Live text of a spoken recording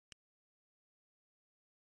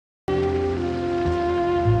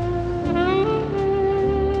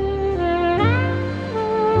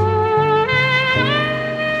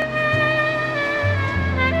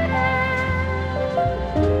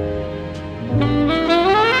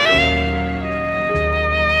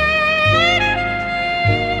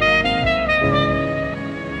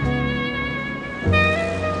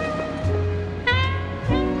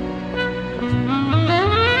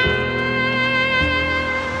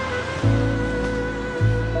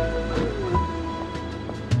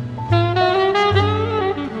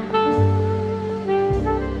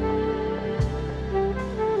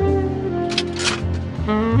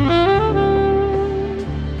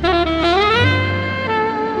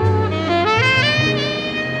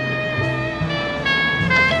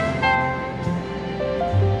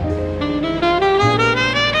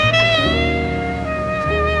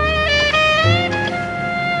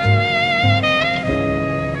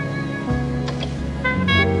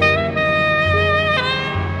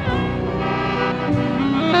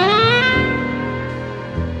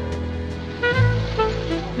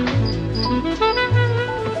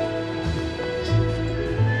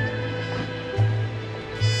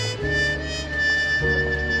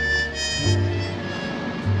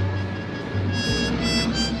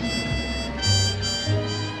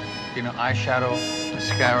eyeshadow,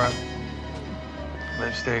 mascara,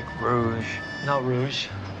 lipstick, rouge. Not rouge.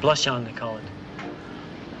 Blush on, they call it.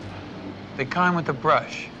 The kind with the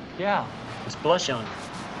brush. Yeah, it's blush on.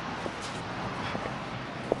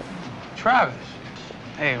 Travis.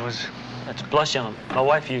 Hey, it was... That's blush on. My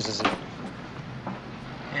wife uses it.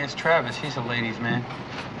 Hey, it's Travis. He's a ladies' man.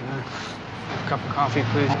 A cup of coffee,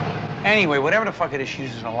 please. Anyway, whatever the fuck it is, she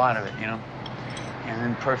uses a lot of it, you know? And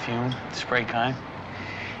then perfume, spray kind.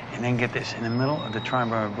 And then get this, in the middle of the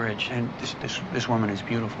Triborough Bridge, and this woman is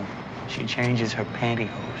beautiful. She changes her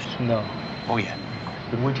pantyhose. No. Oh, yeah.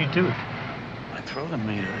 Then what'd you do? I throw the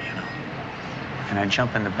meter, you know, and I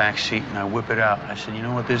jump in the back seat and I whip it out. I said, you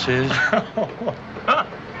know what this is?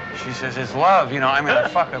 She says, it's love, you know. I mean, I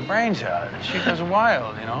fuck her brains out. And she goes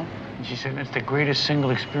wild, you know. And she said, it's the greatest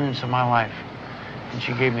single experience of my life. And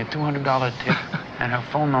she gave me a $200 tip and her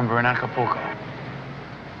phone number in Acapulco.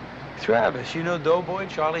 Travis, you know Doughboy,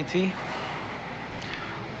 Charlie T?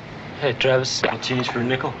 Hey, Travis, I'll change for a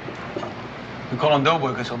nickel. We call him Doughboy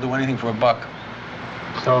because he'll do anything for a buck.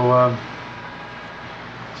 So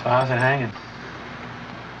how's it hanging?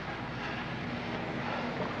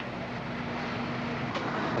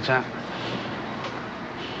 What's that?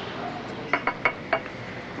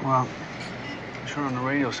 Well, I'm sure on the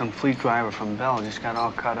radio some fleet driver from Bell just got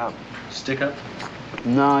all cut up. Stick up?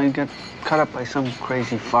 No, he got cut up by some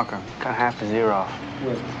crazy fucker. Cut half his ear off.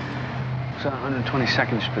 Where? It's on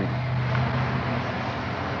 122nd Street.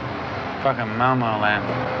 Fucking Mama Land.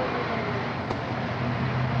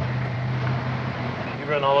 You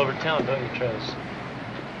run all over town, don't you, Travis?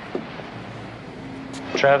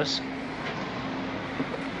 Travis?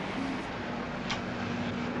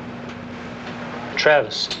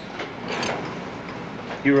 Travis.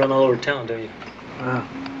 You run all over town, don't you? Yeah.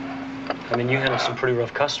 I mean, you handle some pretty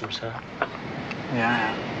rough customers, huh?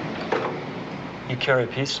 Yeah. You carry a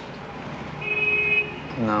piece?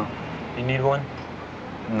 No. You need one?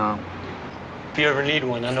 No. If you ever need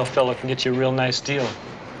one, I know a fella can get you a real nice deal.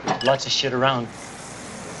 Lots of shit around.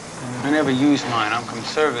 I never use mine. I'm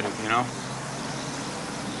conservative, you know?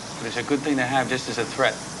 But it's a good thing to have just as a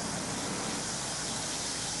threat.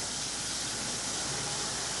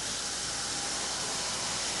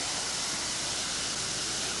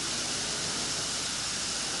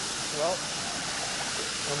 Well,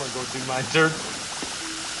 I'm gonna go do my dirt.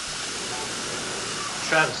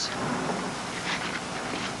 Travis.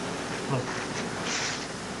 Look.